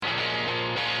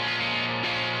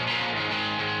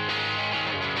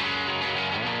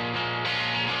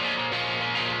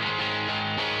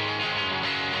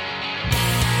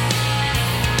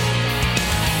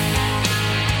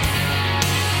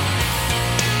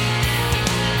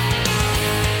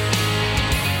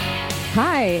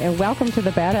Hi, and welcome to the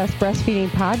Badass Breastfeeding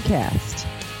Podcast,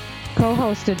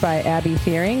 co-hosted by Abby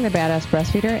Fearing, the Badass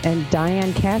Breastfeeder, and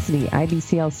Diane Cassidy,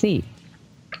 IBCLC.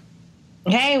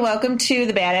 Hey, welcome to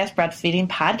the Badass Breastfeeding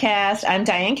Podcast. I'm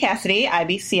Diane Cassidy,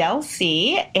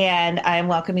 IBCLC, and I'm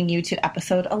welcoming you to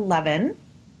episode 11.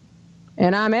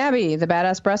 And I'm Abby, the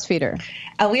Badass Breastfeeder.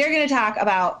 We are going to talk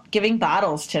about giving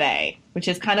bottles today, which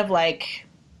is kind of like,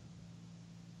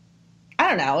 I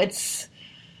don't know, it's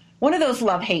one of those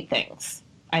love-hate things,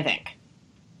 I think.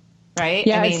 Right?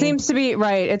 Yeah, it seems to be,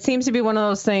 right. It seems to be one of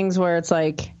those things where it's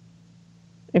like,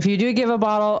 if you do give a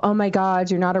bottle, oh my God,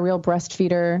 you're not a real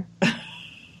breastfeeder.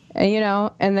 And, you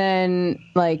know, and then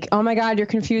like, oh my God, you're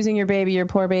confusing your baby, your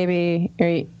poor baby.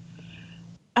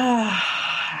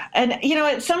 And, you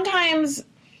know, sometimes,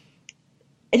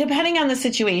 depending on the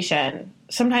situation,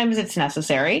 sometimes it's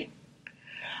necessary.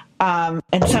 And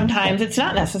sometimes it's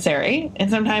not necessary. And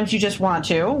sometimes you just want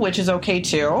to, which is okay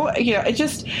too. You know,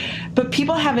 but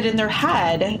people have it in their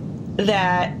head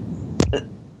that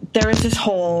there is this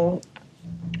whole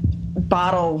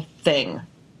bottle thing.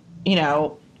 You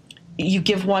know, you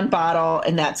give one bottle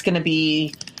and that's going to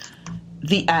be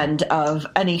the end of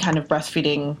any kind of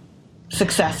breastfeeding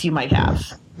success you might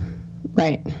have.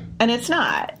 Right. And it's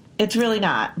not. It's really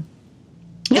not.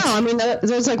 No, I mean,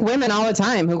 there's like women all the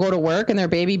time who go to work and their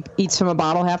baby eats from a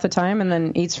bottle half the time and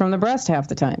then eats from the breast half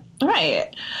the time.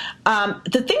 Right.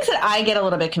 The things that I get a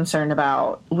little bit concerned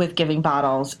about with giving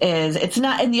bottles is it's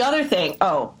not, and the other thing,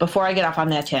 before I get off on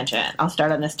that tangent, I'll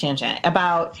start on this tangent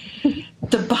about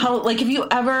the bottle. Like, have you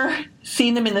ever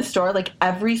seen them in the store? Like,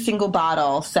 every single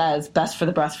bottle says best for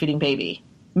the breastfeeding baby.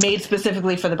 Made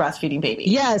specifically for the breastfeeding baby.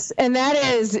 Yes, and that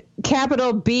is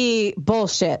capital B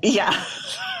bullshit. Yeah.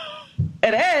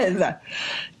 It is.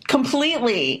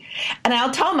 Completely. And I'll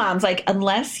tell moms, like,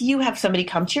 unless you have somebody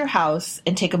come to your house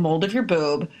and take a mold of your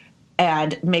boob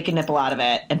and make a nipple out of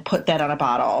it and put that on a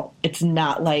bottle, it's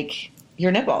not like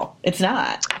your nipple. It's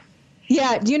not.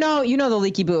 Yeah, you know the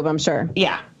leaky boob, I'm sure.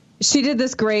 Yeah. She did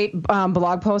this great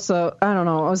blog post, I don't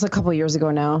know, it was a couple years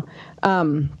ago now.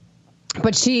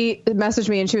 But she messaged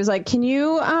me and she was like, can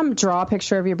you draw a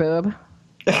picture of your boob?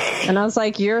 And I was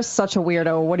like, you're such a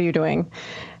weirdo. What are you doing?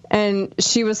 And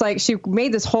she was like, she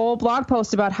made this whole blog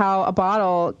post about how a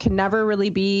bottle can never really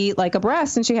be like a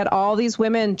breast. And she had all these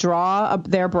women draw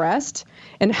their breast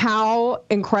and how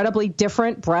incredibly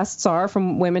different breasts are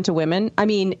from women to women. I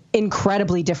mean,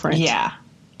 incredibly different. Yeah,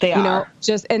 they are.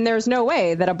 And there's no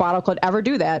way that a bottle could ever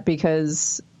do that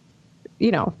because,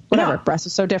 whatever, breasts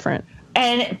are so different.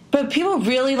 But people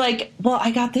really like, well,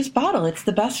 I got this bottle. It's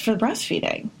the best for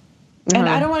breastfeeding. And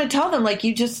I don't want to tell them, like,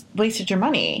 you just wasted your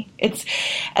money. It's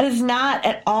not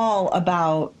at all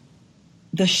about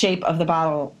the shape of the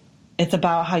bottle. It's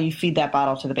about how you feed that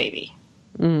bottle to the baby.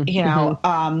 You're not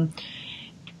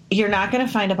going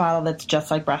to find a bottle that's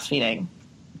just like breastfeeding.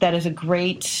 That is a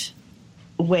great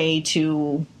way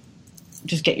to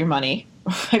just get your money,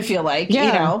 I feel like,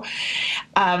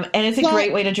 and it's a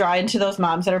great way to draw into those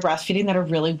moms that are breastfeeding that are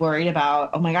really worried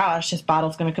about, oh my gosh, this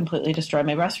bottle's going to completely destroy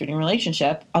my breastfeeding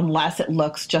relationship unless it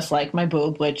looks just like my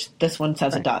boob, which this one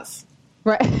says it does.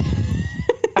 Right.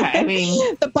 I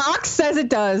mean, the box says it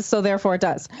does, so therefore it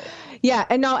does. Yeah.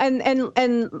 And no, and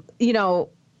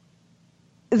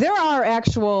there are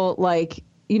actual, like,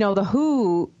 the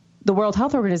WHO, the World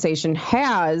Health Organization,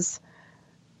 has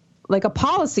like a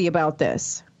policy about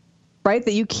this. Right?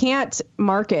 That you can't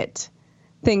market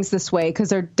things this way because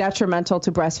they're detrimental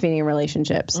to breastfeeding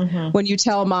relationships. When you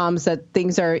tell moms that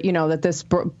things are, that this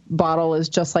bottle is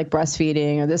just like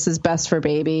breastfeeding or this is best for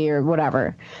baby or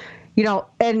whatever,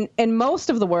 and in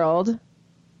most of the world,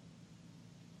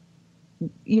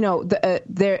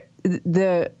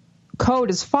 the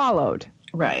code is followed.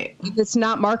 Right. It's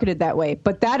not marketed that way,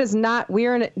 but that is not,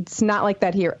 it's not like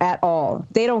that here at all.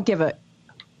 They don't give a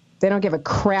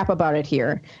crap about it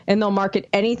here, and they'll market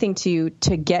anything to you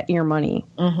to get your money.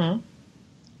 Oh,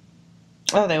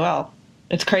 they will.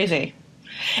 It's crazy.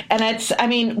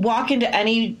 And walk into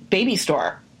any baby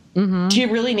store. Do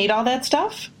you really need all that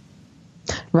stuff?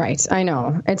 Right. I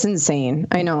know. It's insane.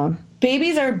 I know.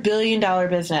 Babies are $1 billion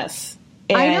business.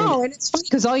 I know. And it's funny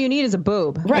because all you need is a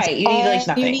boob. Right. You need like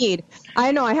nothing. You need.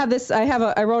 I know.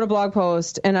 I wrote a blog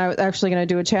post, and I was actually going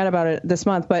to do a chat about it this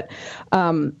month, but,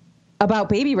 about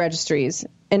baby registries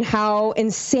and how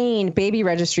insane baby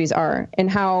registries are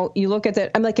and how you look at that.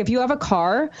 I'm like, if you have a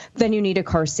car, then you need a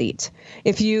car seat.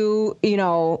 If if you're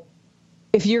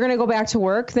going to go back to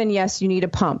work, then yes, you need a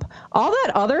pump. All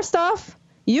that other stuff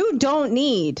you don't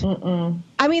need.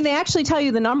 I mean, they actually tell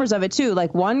you the numbers of it too,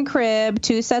 like 1 crib,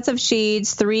 2 sets of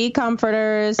sheets, 3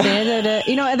 comforters,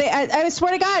 I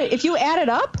swear to God, if you add it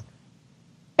up,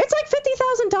 it's It's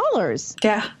like $50,000.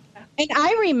 Yeah. And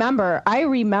I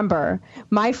remember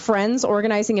my friends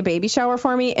organizing a baby shower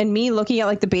for me and me looking at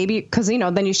like the baby, because, you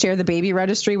know, then you share the baby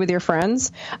registry with your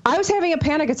friends. I was having a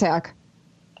panic attack.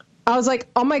 I was like,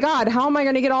 oh my God, how am I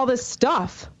going to get all this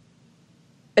stuff?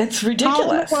 It's ridiculous.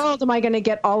 How in the world am I going to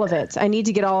get all of it? I need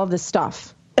to get all of this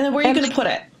stuff. And then where are you going to put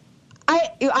it?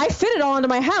 I fit it all into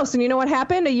my house. And you know what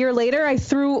happened? A year later, I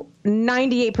threw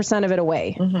 98% of it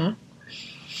away. Mm-hmm.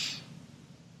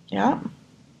 Yeah.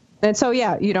 And so,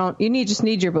 yeah, you just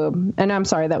need your boob. And I'm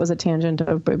sorry, that was a tangent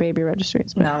of baby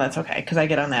registries. But. No, that's okay, because I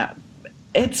get on that.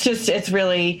 It's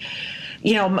really,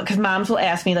 you know, because moms will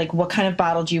ask me, like, what kind of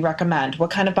bottle do you recommend?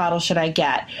 What kind of bottle should I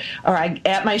get? Or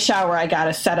at my shower, I got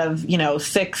a set of,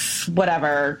 6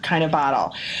 whatever kind of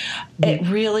bottle. It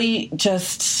really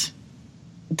just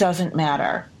doesn't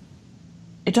matter.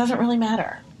 It doesn't really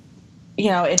matter.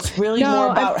 It's really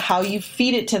more about how you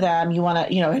feed it to them. You want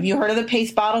to, have you heard of the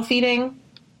PACE bottle feeding?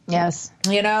 Yes.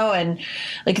 And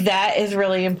like that is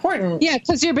really important. Yeah,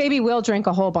 because your baby will drink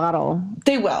a whole bottle.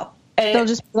 They will. And they'll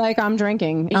just be like, I'm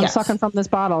drinking. I'm sucking from this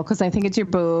bottle because I think it's your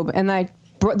boob. And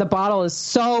the bottle is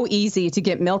so easy to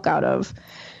get milk out of.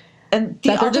 And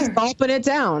they're just gulping it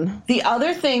down. The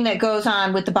other thing that goes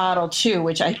on with the bottle, too,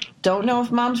 which I don't know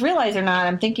if moms realize or not,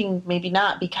 I'm thinking maybe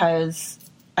not, because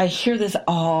I hear this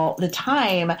all the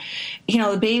time.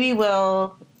 The baby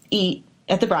will eat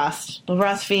at the breast, they'll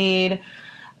breastfeed,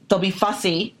 they'll be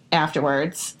fussy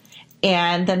afterwards,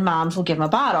 and then moms will give them a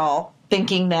bottle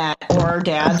thinking that, or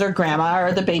dads or grandma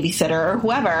or the babysitter or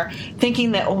whoever,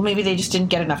 thinking that, maybe they just didn't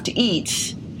get enough to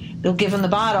eat. They'll give them the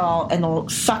bottle and they'll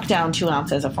suck down 2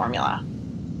 ounces of formula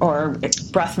or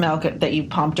breast milk that you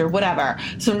pumped or whatever.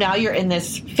 So now you're in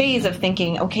this phase of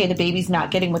thinking, okay, the baby's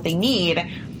not getting what they need.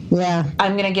 Yeah.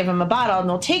 I'm going to give them a bottle and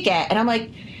they'll take it. And I'm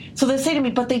like, so they say to me,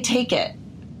 but they take it.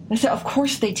 I said, of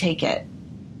course they take it.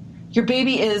 Your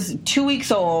baby is 2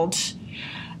 weeks old.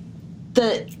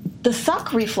 The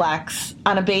suck reflex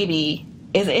on a baby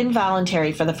is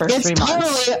involuntary for the first 3 months.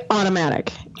 It's totally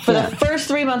automatic. For the first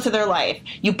 3 months of their life.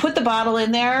 You put the bottle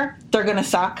in there, they're going to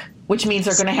suck, which means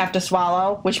they're going to have to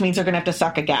swallow, which means they're going to have to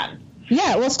suck again.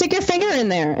 Yeah, well, stick your finger in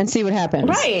there and see what happens.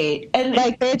 Right. And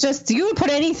you can put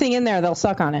anything in there, they'll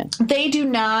suck on it. They do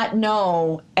not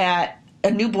know at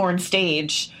a newborn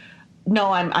stage,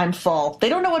 no, I'm full. They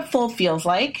don't know what full feels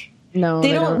like. No,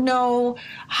 they don't know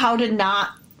how to not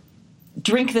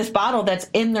drink this bottle that's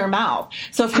in their mouth.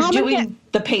 So if you're doing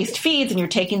the paced feeds and you're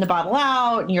taking the bottle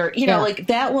out and you're, like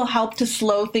that will help to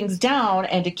slow things down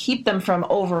and to keep them from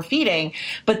overfeeding.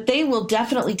 But they will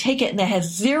definitely take it, and that has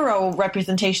zero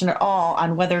representation at all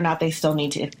on whether or not they still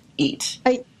need to eat.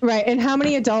 Right. And how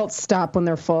many adults stop when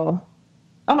they're full?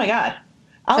 Oh my God.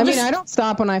 I don't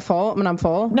stop when I'm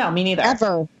full. No, me neither.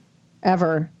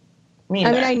 Ever. Me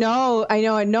neither.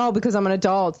 I know because I'm an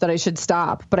adult that I should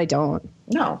stop, but I don't.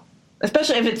 No.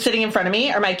 Especially if it's sitting in front of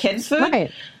me or my kids' food.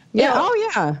 Right. Yeah.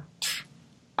 Oh, yeah.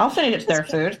 I'll finish their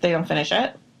food if they don't finish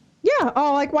it. Yeah.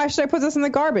 Oh, like, why should I put this in the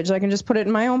garbage? I can just put it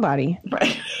in my own body.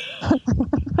 Right.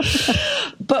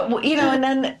 But, and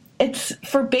then it's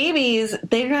for babies,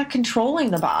 they're not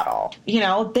controlling the bottle.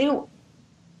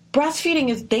 Breastfeeding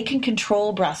is, they can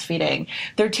control breastfeeding.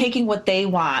 They're taking what they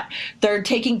want. They're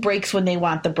taking breaks when they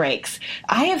want the breaks.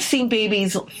 I have seen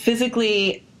babies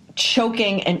physically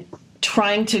choking and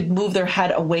trying to move their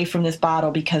head away from this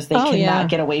bottle because they cannot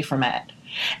get away from it.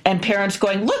 And parents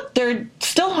going, look, they're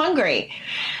still hungry.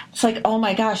 It's like, oh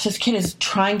my gosh, this kid is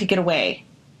trying to get away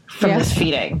from this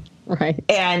feeding. Right.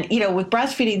 And, with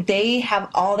breastfeeding, they have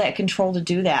all that control to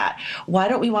do that. Why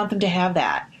don't we want them to have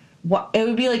that? It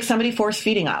would be like somebody force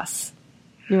feeding us.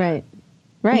 Right.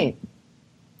 Right.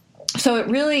 So it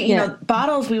really,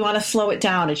 bottles, we want to slow it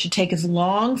down. It should take as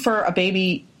long for a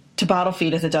baby to bottle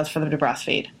feed as it does for them to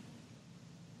breastfeed.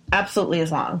 Absolutely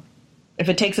as long. If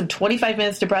it takes them 25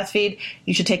 minutes to breastfeed,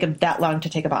 you should take them that long to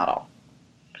take a bottle.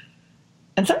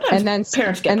 And sometimes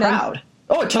parents get proud.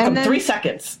 It took them 3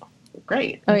 seconds.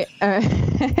 Great. Oh,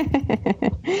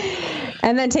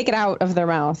 and then take it out of their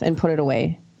mouth and put it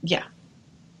away. Yeah.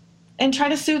 And try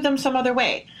to soothe them some other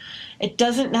way. It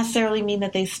doesn't necessarily mean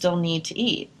that they still need to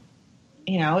eat,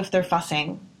 if they're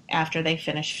fussing after they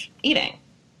finish eating.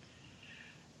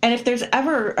 And if there's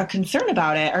ever a concern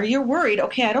about it, or you're worried,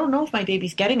 okay, I don't know if my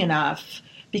baby's getting enough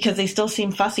because they still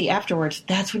seem fussy afterwards,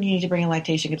 that's when you need to bring a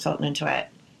lactation consultant into it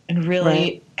and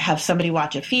really have somebody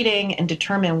watch it feeding and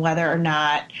determine whether or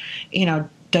not,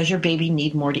 does your baby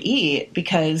need more to eat,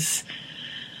 because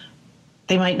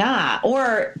they might not,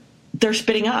 or they're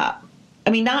spitting up.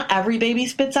 I mean, not every baby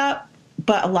spits up,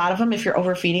 but a lot of them, if you're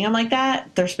overfeeding them like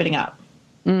that, they're spitting up.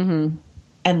 Mm-hmm.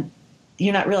 And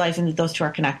you're not realizing that those two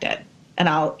are connected. And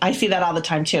I see that all the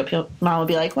time too. Mom will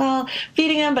be like, well,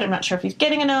 feeding him, but I'm not sure if he's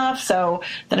getting enough. So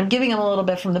then I'm giving him a little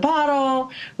bit from the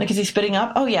bottle. Like, is he spitting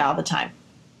up? Oh yeah, all the time.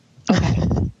 Okay.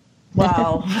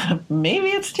 Well, maybe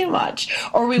it's too much.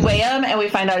 Or we weigh him and we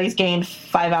find out he's gained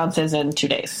 5 ounces in 2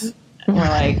 days. And we're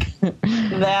like,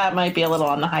 that might be a little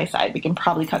on the high side. We can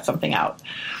probably cut something out.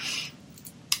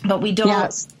 But we don't.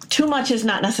 Yes. Too much is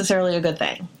not necessarily a good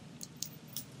thing.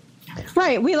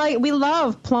 Right. We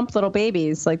love plump little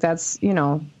babies. Like, that's,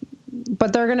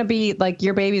 but they're going to be like,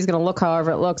 your baby's going to look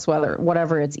however it looks,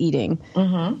 whatever it's eating.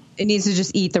 Mm-hmm. It needs to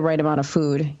just eat the right amount of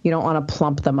food. You don't want to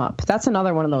plump them up. That's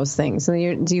another one of those things. So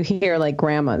you hear like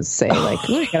grandmas say like,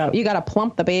 you got to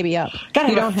plump the baby up.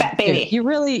 You don't have fat baby. You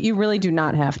really do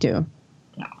not have to.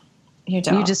 No, you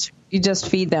don't. You just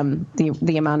feed them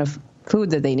the amount of food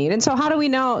that they need. And so how do we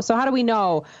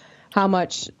know how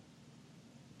much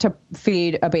to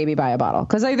feed a baby by a bottle?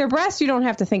 Because like their breast, you don't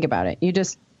have to think about it. You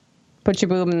just put your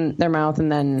boob in their mouth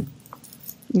and then,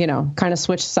 kind of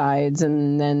switch sides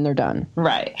and then they're done.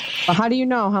 Right. Well, how do you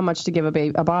know how much to give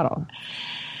a bottle?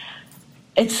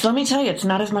 Let me tell you, it's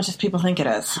not as much as people think it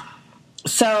is.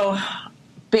 So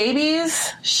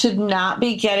babies should not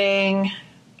be getting,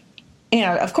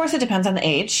 of course it depends on the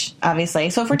age, obviously.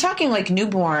 So if we're talking like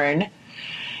newborn,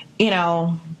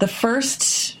 the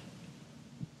first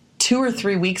 2 or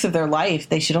 3 weeks of their life,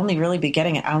 they should only really be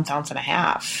getting an ounce and a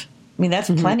half. I mean, that's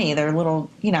plenty. They're little,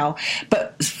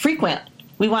 but frequent.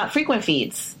 We want frequent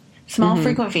feeds, small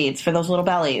frequent feeds for those little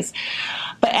bellies.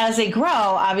 But as they grow,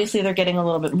 obviously they're getting a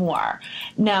little bit more.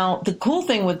 Now, the cool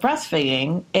thing with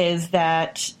breastfeeding is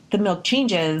that the milk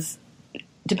changes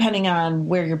depending on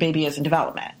where your baby is in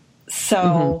development.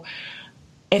 So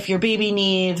if your baby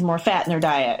needs more fat in their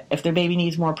diet, if their baby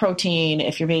needs more protein,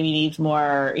 if your baby needs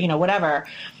more, whatever,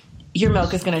 your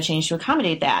milk is going to change to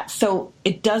accommodate that. So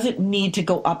it doesn't need to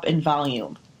go up in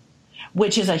volume,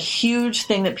 which is a huge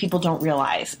thing that people don't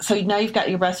realize. So now you've got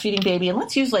your breastfeeding baby, and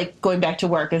let's use like going back to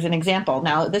work as an example.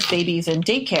 Now this baby's in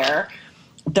daycare.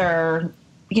 They're,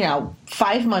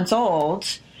 5 months old.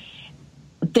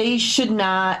 They should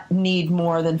not need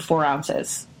more than 4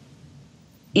 ounces,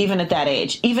 even at that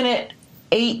age. Even at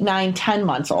 8, 9, 10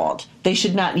 months old, they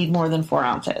should not need more than 4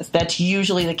 ounces. That's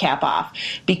usually the cap off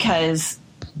because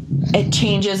it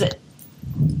changes.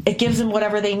 It gives them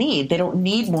whatever they need. They don't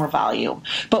need more volume.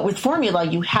 But with formula,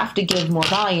 you have to give more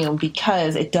volume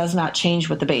because it does not change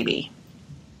with the baby.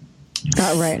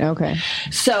 Right. Okay.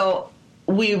 So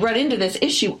we run into this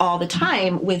issue all the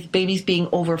time with babies being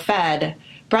overfed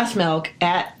breast milk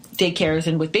at daycares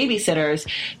and with babysitters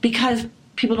because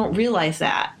people don't realize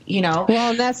that,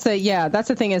 Well, that's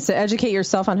the thing is to educate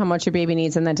yourself on how much your baby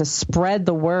needs and then to spread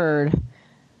the word.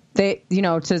 To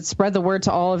spread the word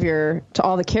to all the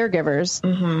caregivers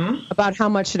about how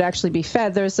much should actually be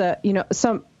fed. There's a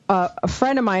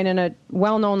friend of mine and a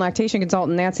well-known lactation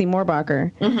consultant, Nancy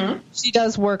Moorbacher. She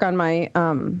does work on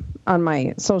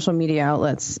my social media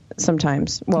outlets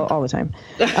sometimes. Well, all the time.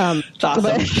 It's awesome.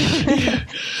 But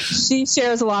she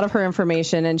shares a lot of her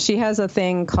information, and she has a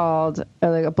thing called,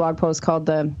 like a blog post called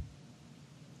A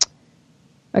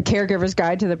Caregiver's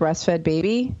Guide to the Breastfed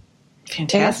Baby.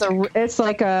 Fantastic. And it's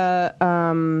like a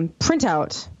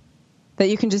printout that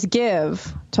you can just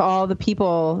give to all the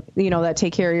people, that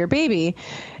take care of your baby,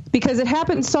 because it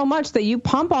happens so much that you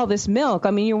pump all this milk.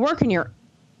 I mean, you're working your,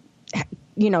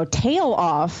 tail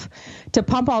off to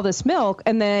pump all this milk.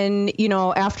 And then,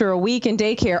 after a week in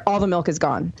daycare, all the milk is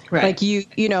gone. Right. Like you're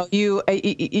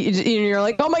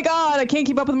like, oh my God, I can't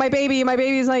keep up with my baby. My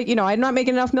baby's like, I'm not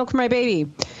making enough milk for my baby.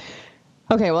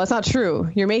 Okay, well, that's not true.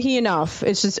 You're making enough.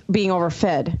 It's just being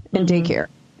overfed in daycare.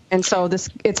 And so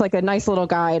it's like a nice little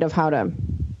guide of how to,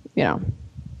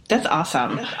 That's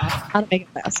awesome. How to make it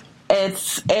fast.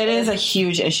 It is a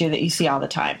huge issue that you see all the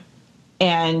time.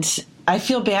 And I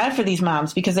feel bad for these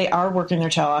moms because they are working their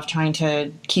tail off trying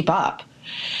to keep up.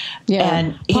 Yeah.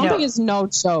 And pumping is no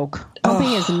joke.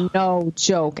 Pumping is no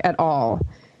joke at all.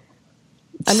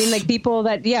 I mean, like people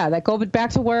that go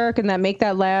back to work and that make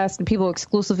that last and people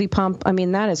exclusively pump. I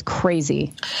mean, that is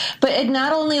crazy. But it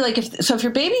not only like if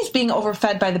your baby's being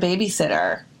overfed by the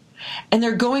babysitter and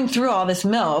they're going through all this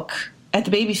milk at the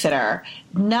babysitter,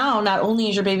 now not only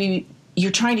is your baby,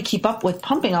 you're trying to keep up with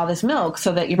pumping all this milk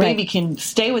so that your baby can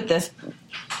stay with this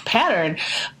pattern,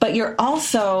 but you're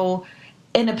also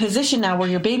in a position now where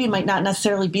your baby might not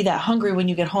necessarily be that hungry when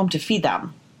you get home to feed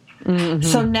them.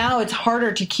 So now it's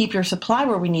harder to keep your supply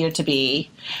where we need it to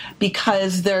be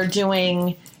because they're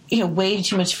doing, way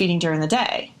too much feeding during the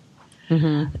day.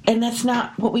 And that's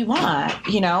not what we want,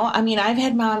 I mean, I've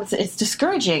had moms, it's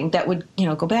discouraging that would,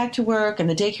 go back to work and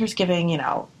the daycare's giving,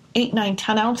 8, 9,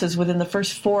 10 ounces within the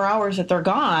first 4 hours that they're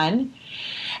gone.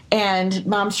 And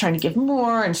mom's trying to give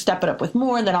more and step it up with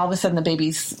more. And then all of a sudden the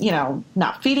baby's,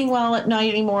 not feeding well at night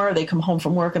anymore. They come home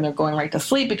from work and they're going right to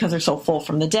sleep because they're so full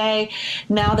from the day.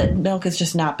 Now that milk is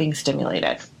just not being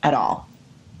stimulated at all.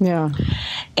 Yeah.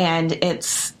 And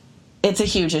it's a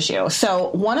huge issue.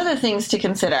 So one of the things to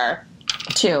consider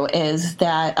too is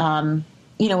that,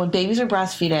 when babies are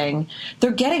breastfeeding,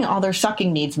 they're getting all their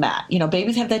sucking needs met.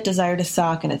 Babies have that desire to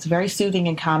suck and it's very soothing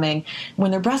and calming.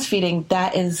 When they're breastfeeding,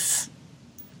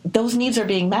 those needs are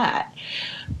being met.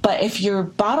 But if you're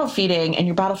bottle feeding and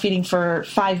you're bottle feeding for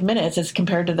 5 minutes as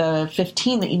compared to the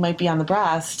 15 that you might be on the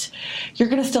breast, you're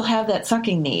going to still have that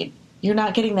sucking need. You're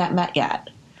not getting that met yet.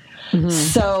 Mm-hmm.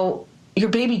 So your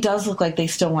baby does look like they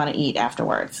still want to eat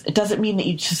afterwards. It doesn't mean that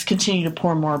you just continue to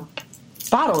pour more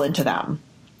bottle into them.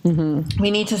 Mm-hmm.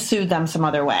 We need to soothe them some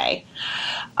other way.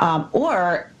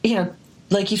 Or,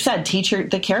 like you said, teach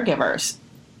the caregivers.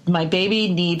 My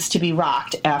baby needs to be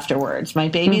rocked afterwards. My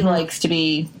baby mm-hmm. likes to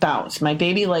be bounced. My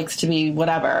baby likes to be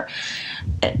whatever.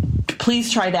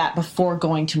 Please try that before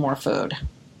going to more food.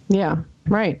 Yeah,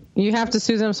 right. You have to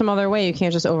soothe them some other way. You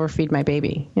can't just overfeed my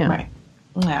baby. Yeah. Right.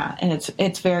 Yeah, and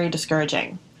it's very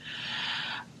discouraging.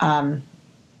 And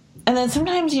then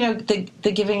sometimes,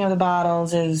 the giving of the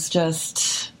bottles is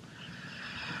just,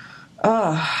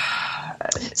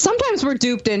 sometimes we're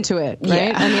duped into it, right?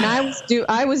 Yeah. I mean,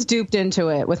 I was duped into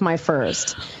it with my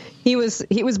first. He was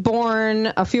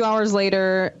born a few hours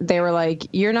later. They were like,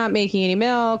 "You're not making any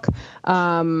milk.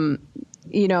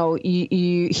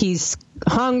 He's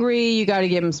hungry. You got to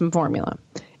give him some formula."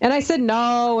 And I said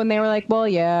no, and they were like, "Well,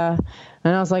 yeah."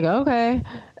 And I was like, "Okay."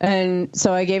 And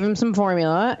so I gave him some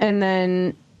formula, and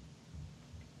then,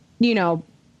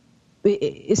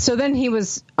 so then he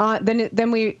was I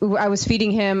was feeding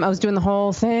him. I was doing the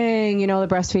whole thing, the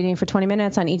breastfeeding for 20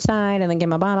 minutes on each side, and then give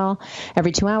him a bottle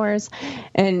every 2 hours.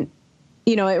 And,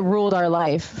 it ruled our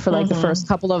life for like mm-hmm. the first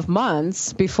couple of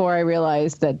months before I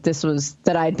realized that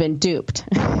that I'd been duped.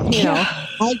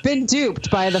 I'd been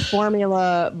duped by the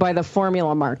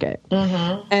formula market.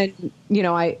 Mm-hmm. And,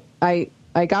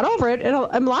 I got over it, and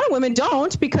a lot of women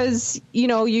don't, because you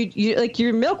like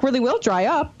your milk really will dry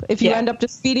up if you end up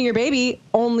just feeding your baby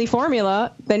only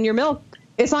formula. Then your milk,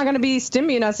 it's not going to be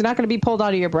stimulus. It's not going to be pulled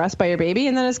out of your breast by your baby,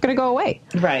 and then it's going to go away.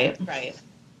 Right.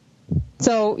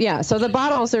 So so the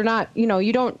bottles are not,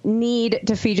 you don't need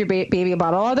to feed your baby a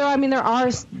bottle. Although I mean there are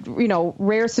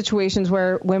rare situations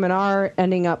where women are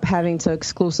ending up having to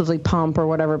exclusively pump or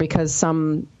whatever because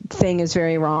something is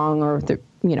very wrong or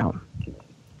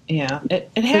Yeah,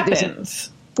 it happens.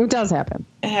 It does happen.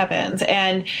 It happens.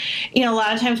 And, a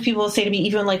lot of times people will say to me,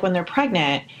 even like when they're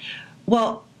pregnant,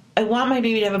 well, I want my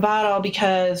baby to have a bottle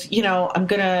because, I want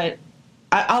to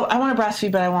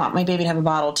breastfeed, but I want my baby to have a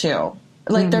bottle too.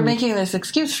 Like mm-hmm. they're making this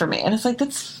excuse for me. And it's like,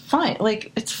 that's fine.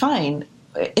 Like, it's fine.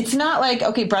 It's not like,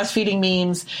 okay, breastfeeding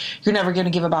means you're never going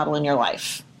to give a bottle in your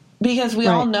life. Because we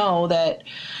all know that,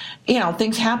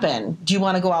 things happen. Do you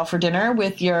want to go out for dinner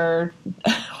with your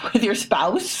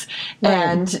spouse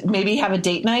and maybe have a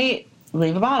date night?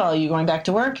 Leave a bottle. You're going back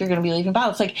to work. You're going to be leaving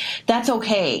bottles. Like, that's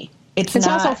okay. It's not,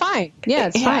 also fine. Yeah,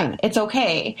 it's fine. It's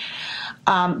okay.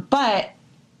 But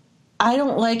I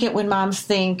don't like it when moms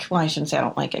think. Well, I shouldn't say I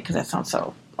don't like it because that sounds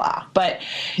so blah. But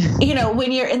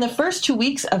when you're in the first 2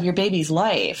 weeks of your baby's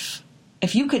life,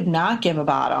 if you could not give a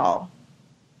bottle,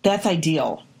 that's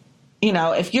ideal.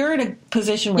 If you're in a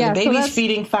position where the baby's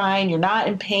feeding fine, you're not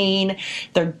in pain,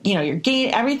 you're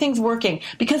gaining, everything's working,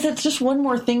 because it's just one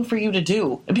more thing for you to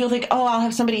do. And people think, oh, I'll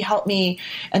have somebody help me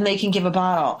and they can give a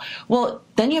bottle. Well,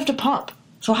 then you have to pump.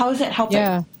 So how is that helping?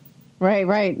 Yeah.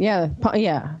 Right. Yeah.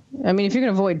 Yeah. I mean, if you're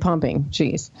going to avoid pumping,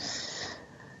 geez.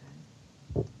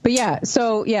 But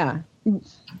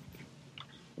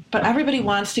But everybody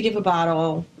wants to give a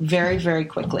bottle very, very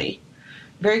quickly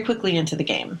into the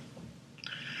game.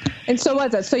 And so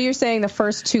what's that? So you're saying the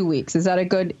first 2 weeks, is that a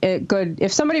good,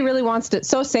 if somebody really wants to,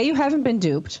 so say you haven't been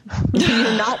duped,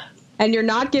 you're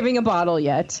not giving a bottle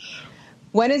yet.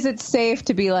 When is it safe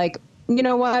to be like, you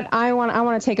know what? I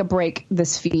want to take a break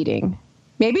this feeding.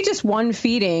 Maybe just one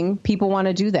feeding. People want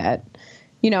to do that,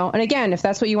 and again, if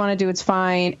that's what you want to do, it's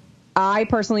fine. I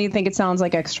personally think it sounds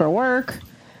like extra work,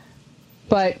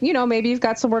 but maybe you've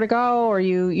got somewhere to go, or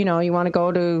you want to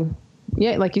go to,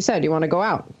 like you said, you want to go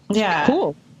out. Yeah.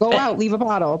 Cool. Go out, leave a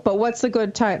bottle. But what's the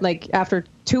good time? Like after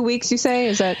 2 weeks, you say?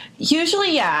 Is that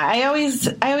usually? Yeah, I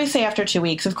always say after 2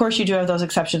 weeks. Of course, you do have those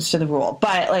exceptions to the rule.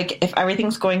 But like if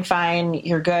everything's going fine,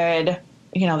 you're good.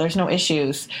 There's no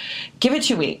issues. Give it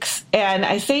 2 weeks. And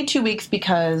I say 2 weeks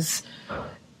because,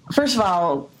 first of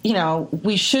all,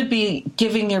 we should be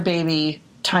giving your baby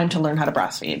time to learn how to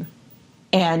breastfeed.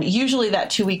 And usually that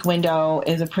 2-week window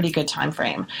is a pretty good time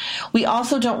frame. We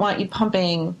also don't want you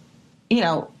pumping,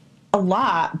 a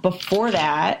lot before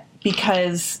that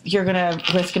because you're going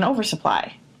to risk an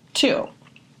oversupply too.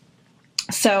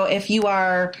 So if you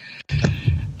are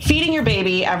feeding your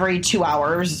baby every 2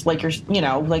 hours, like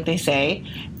like they say,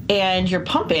 and you're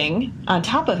pumping on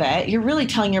top of it, you're really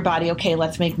telling your body, okay,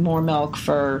 let's make more milk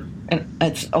for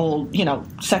its old,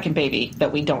 second baby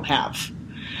that we don't have.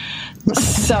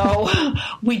 So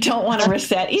we don't want to risk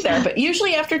that either. But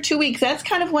usually after 2 weeks, that's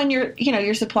kind of when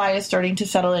your supply is starting to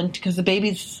settle in because the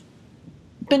baby's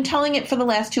been telling it for the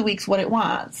last 2 weeks what it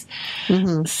wants.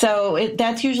 Mm-hmm. So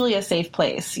that's usually a safe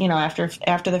place,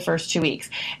 after the first 2 weeks.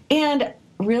 And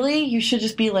really, you should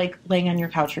just be like laying on your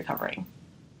couch recovering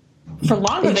for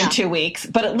longer than 2 weeks,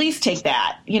 but at least take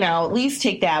that,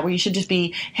 where you should just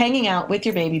be hanging out with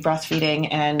your baby, breastfeeding,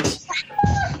 and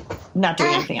not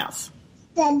doing anything else.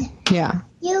 Yeah.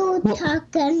 You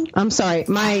talking? I'm sorry.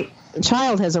 My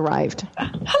child has arrived.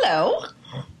 Hello.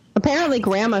 Apparently,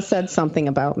 Grandma said something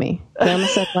about me. Grandma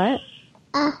said what?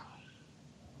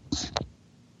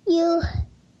 You.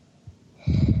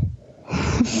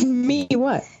 Me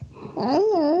what?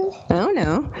 I don't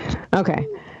know. Okay.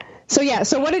 So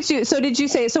did you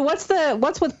say, so what's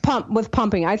with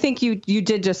pumping? I think you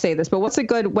did just say this, but what's it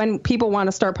good when people want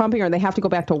to start pumping or they have to go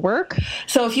back to work?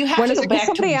 So if you have to go back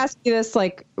somebody asked me this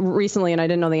like recently and I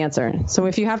didn't know the answer. So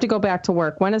if you have to go back to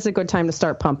work, when is a good time to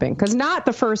start pumping? Because not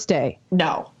the first day.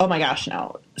 No. Oh my gosh,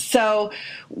 no. So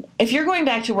if you're going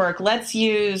back to work,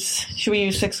 should we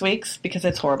use 6 weeks? Because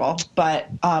it's horrible. But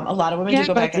a lot of women do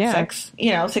go back at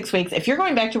 6 weeks. If you're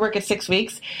going back to work at 6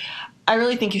 weeks, I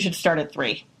really think you should start at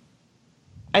 3.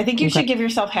 I think you should give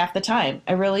yourself half the time.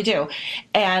 I really do.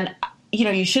 And,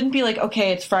 you shouldn't be like,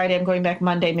 okay, it's Friday, I'm going back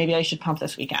Monday, maybe I should pump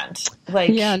this weekend.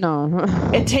 No.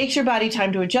 It takes your body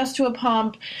time to adjust to a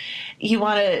pump. You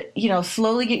want to,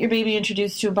 slowly get your baby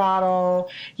introduced to a bottle.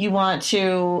 You want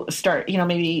to start,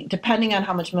 maybe depending on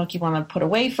how much milk you want to put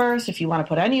away first, if you want to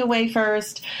put any away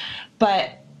first.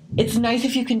 But it's nice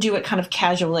if you can do it kind of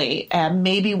casually,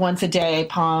 maybe once a day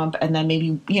pump, and then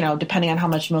maybe, depending on how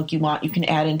much milk you want, you can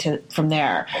add into from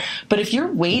there. But if you're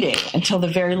waiting until the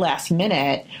very last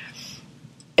minute,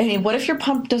 I mean, what if your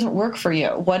pump doesn't work for you?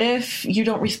 What if you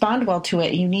don't respond well to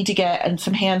it? You need to get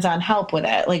some hands-on help with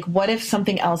it. Like, what if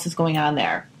something else is going on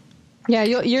there? Yeah,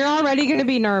 you're already going to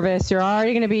be nervous. You're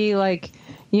already going to be like,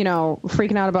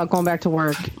 freaking out about going back to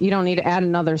work. You don't need to add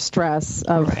another stress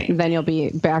of then you'll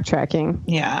be backtracking.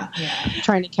 Yeah.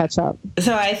 Trying to catch up.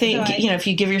 So I think, if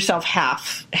you give yourself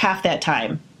half that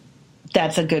time,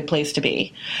 that's a good place to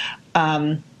be.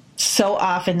 So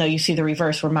often, though, you see the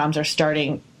reverse where moms are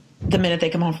starting the minute they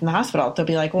come home from the hospital. They'll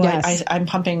be like, well, yes. I'm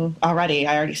pumping already.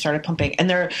 I already started pumping. And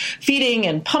they're feeding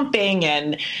and pumping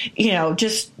and,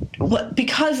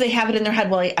 because they have it in their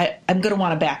head, well, I'm going to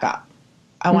want to back up.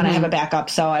 I want to have a backup,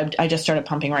 so I just started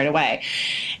pumping right away.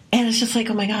 And it's just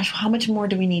like, oh my gosh, how much more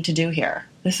do we need to do here?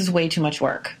 This is way too much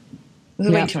work.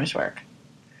 Way too much work.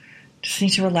 Just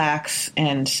need to relax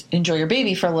and enjoy your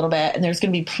baby for a little bit, and there's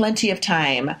going to be plenty of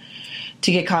time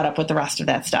to get caught up with the rest of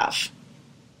that stuff.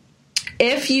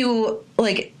 If you,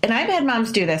 and I've had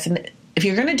moms do this, and if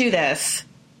you're going to do this,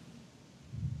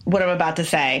 what I'm about to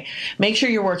say, make sure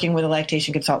you're working with a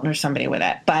lactation consultant or somebody with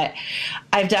it. But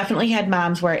I've definitely had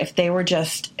moms where if they were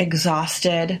just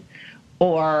exhausted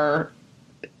or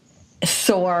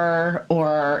sore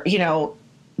or,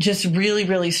 just really,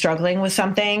 really struggling with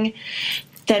something,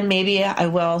 then maybe I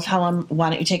will tell them, why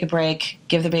don't you take a break,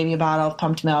 give the baby a bottle of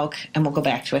pumped milk, and we'll go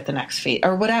back to it the next feed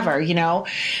or whatever,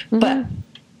 But,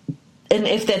 and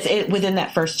if that's it within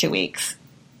that first 2 weeks.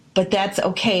 But that's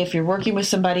okay if you're working with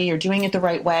somebody, you're doing it the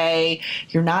right way,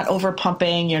 you're not over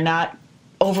pumping, you're not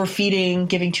overfeeding,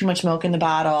 giving too much milk in the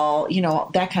bottle,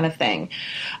 that kind of thing.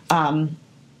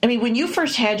 When you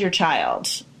first had your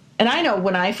child, and I know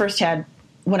when I first had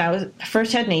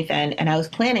Nathan and I was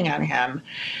planning on him,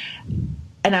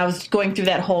 and I was going through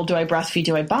that whole, do I breastfeed,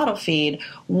 do I bottle feed?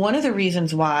 One of the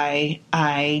reasons why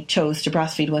I chose to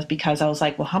breastfeed was because I was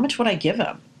like, well, how much would I give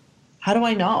him? How do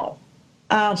I know?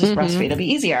 I'll just breastfeed. It'll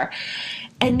be easier.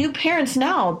 And new parents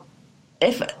now,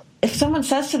 if someone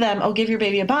says to them, oh, give your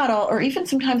baby a bottle, or even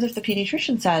sometimes if the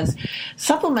pediatrician says,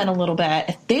 supplement a little bit,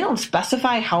 if they don't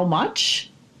specify how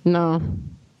much, no,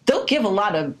 they'll give a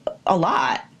lot.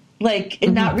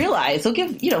 And not realize. They'll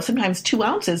give, sometimes 2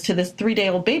 ounces to this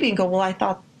 3-day-old baby and go, well, I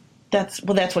thought that's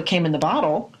what came in the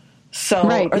bottle.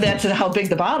 So, or that's how big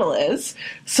the bottle is.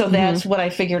 So that's what I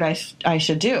figured I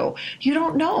should do. You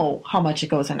don't know how much it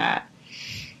goes in that.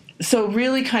 So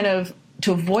really kind of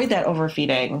to avoid that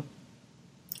overfeeding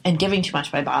and giving too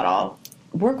much by bottle,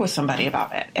 work with somebody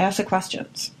about it. Ask the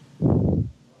questions.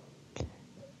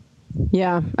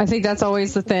 Yeah, I think that's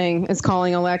always the thing, is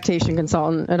calling a lactation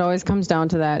consultant. It always comes down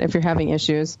to that if you're having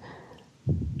issues.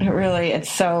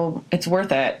 It's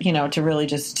worth it, to really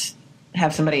just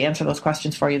have somebody answer those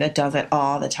questions for you that does it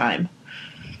all the time.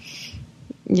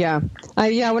 Yeah.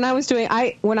 When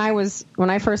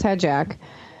I first had Jack,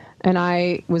 and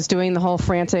I was doing the whole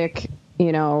frantic,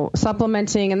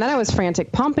 supplementing, and then I was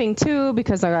frantic pumping too,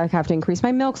 because I have to increase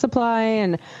my milk supply.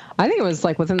 And I think it was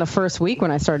like within the first week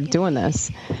when I started doing this.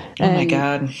 Oh my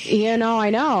God. I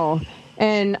know.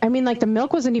 And I mean, like, the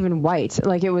milk wasn't even white.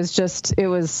 Like, it was like, it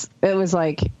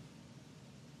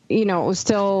was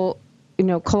still,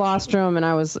 colostrum, and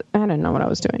I didn't know what I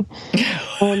was doing.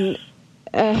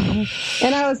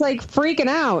 And I was like freaking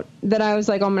out that I was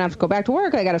like, oh, I'm gonna have to go back to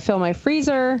work. I got to fill my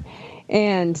freezer.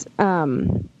 And,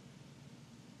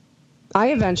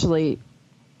 I couldn't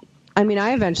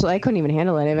even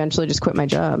handle it. I eventually just quit my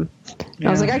job. Yeah.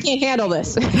 I was like, I can't handle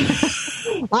this.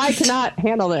 I cannot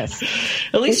handle this.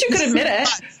 At least you could admit it.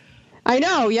 I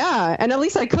know, yeah. And at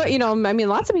least I could,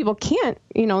 lots of people can't,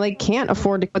 they can't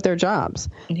afford to quit their jobs.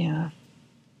 Yeah.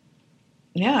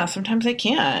 Yeah, sometimes they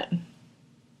can't. And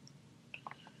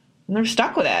they're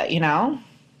stuck with it,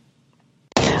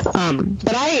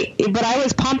 But I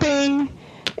was pumping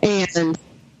and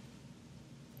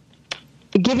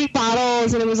giving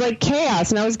bottles, and it was like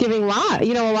chaos, and I was giving a lot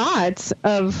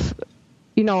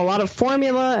of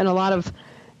formula, and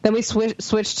then we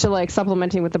switched to like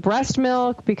supplementing with the breast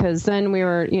milk, because then we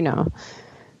were,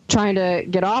 trying to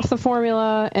get off the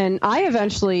formula. And I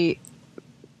eventually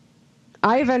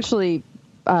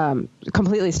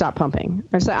completely stopped pumping.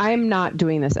 I said, I am not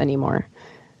doing this anymore.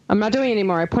 I'm not doing it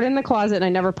anymore. I put it in the closet, and I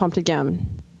never pumped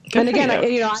again. And again, I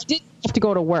didn't have to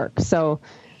go to work, so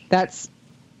that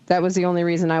was the only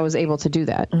reason I was able to do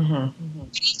that. Mm-hmm.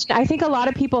 Mm-hmm. I think a lot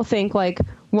of people think like,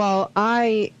 well,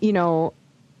 I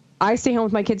stay home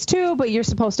with my kids too, but you're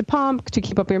supposed to pump to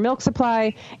keep up your milk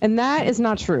supply. And that is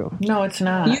not true. No, it's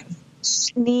not. You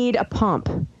need a pump.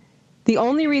 The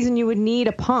only reason you would need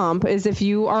a pump is if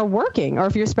you are working, or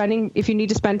if you need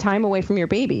to spend time away from your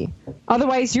baby.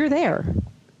 Otherwise, you're there.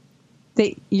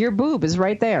 Your boob is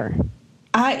right there.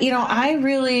 This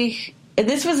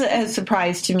was a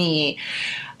surprise to me,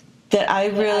 that I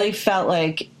really felt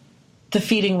like the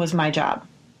feeding was my job,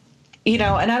 and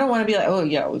I don't want to be like, oh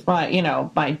yeah, it was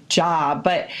my job,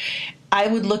 but I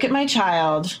would look at my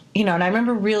child, and I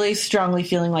remember really strongly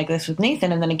feeling like this with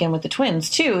Nathan, and then again with the twins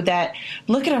too, that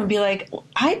look at him and be like,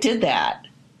 I did that,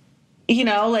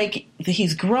 like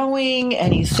he's growing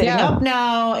and he's sitting up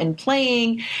now and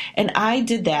playing, and I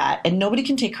did that, and nobody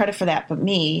can take credit for that but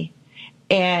me,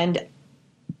 and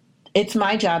it's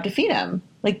my job to feed him.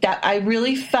 Like that, I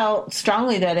really felt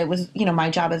strongly that it was, my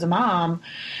job as a mom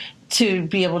to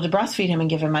be able to breastfeed him and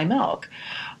give him my milk.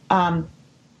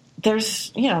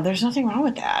 There's nothing wrong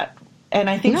with that. And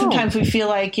I think sometimes we feel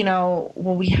like, well,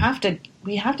 we have to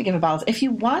give a bottle. If you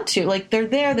want to, like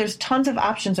there's tons of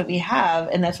options that we have,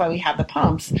 and that's why we have the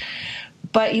pumps.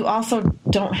 But you also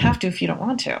don't have to if you don't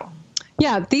want to.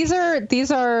 Yeah, these are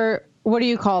what do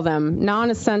you call them?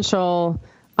 Non-essential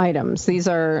items. These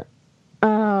are,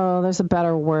 there's a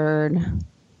better word.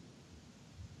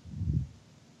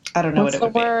 I don't know What's what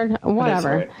it would word? be.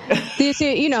 Whatever. These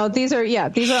are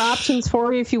options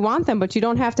for you if you want them, but you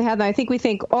don't have to have them. I think we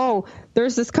think, oh,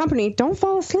 there's this company. Don't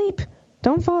fall asleep.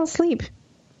 Don't fall asleep.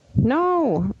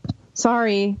 No,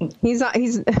 sorry. He's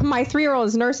my 3-year-old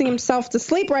is nursing himself to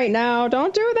sleep right now.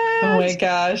 Don't do that. Oh my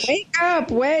gosh.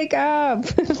 Wake up.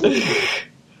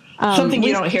 Something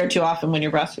you don't hear too often when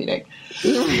you're breastfeeding.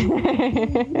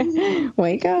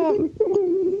 Wake up.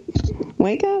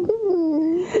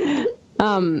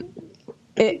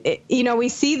 We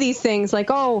see these things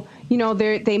like, oh,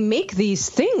 they make these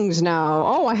things now.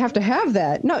 Oh, I have to have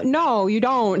that. No, you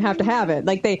don't have to have it.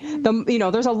 Like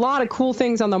there's a lot of cool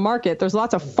things on the market. There's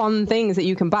lots of fun things that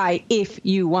you can buy if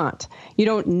you want. You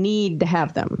don't need to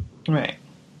have them. Right.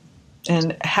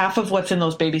 And half of what's in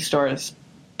those baby stores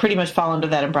pretty much fall under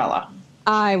that umbrella.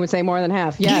 I would say more than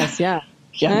half. Yes. Yeah.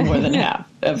 Yeah, more than half.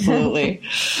 Absolutely.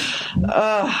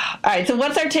 All right. So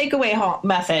what's our takeaway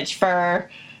message for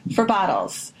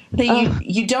bottles?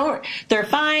 You don't, they're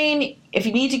fine. If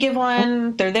you need to give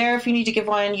one, they're there. If you need to give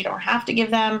one, you don't have to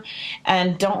give them,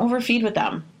 and don't overfeed with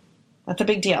them. That's a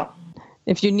big deal.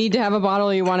 If you need to have a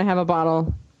bottle, you want to have a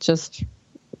bottle, just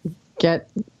get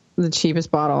the cheapest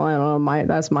bottle. I don't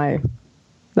know.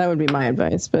 That would be my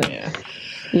advice, but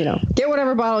get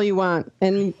whatever bottle you want,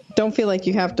 and don't feel like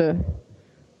you have to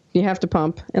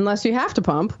pump unless you have to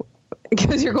pump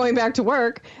because you're going back to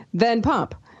work, then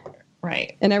pump.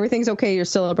 Right. And everything's okay. You're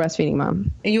still a breastfeeding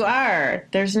mom. You are.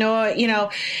 There's no,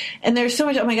 and there's so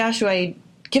much, oh my gosh, do I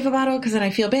give a bottle because then I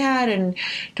feel bad? And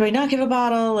do I not give a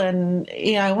bottle? And,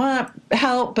 I want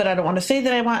help, but I don't want to say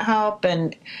that I want help.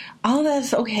 And all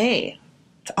that's okay.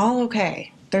 It's all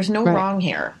okay. There's no wrong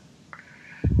here.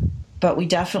 But we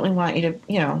definitely want you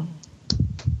to,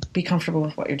 be comfortable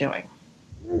with what you're doing.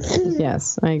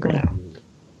 Yes, I agree.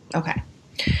 Okay.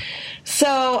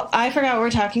 So I forgot what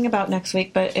we're talking about next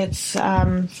week, but it's,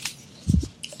 I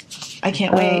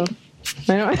can't wait.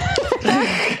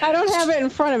 I don't have it in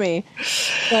front of me,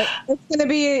 but it's going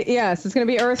to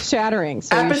be earth shattering.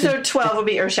 So episode 12 will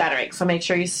be earth shattering. So make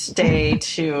sure you stay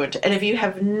tuned. And if you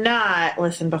have not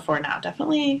listened before now,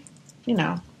 definitely,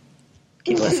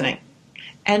 keep listening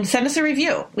and send us a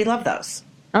review. We love those.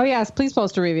 Oh yes. Please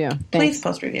post a review. Thanks. Please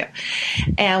post a review,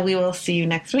 and we will see you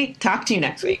next week. Talk to you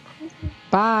next week.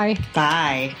 Bye.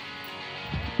 Bye.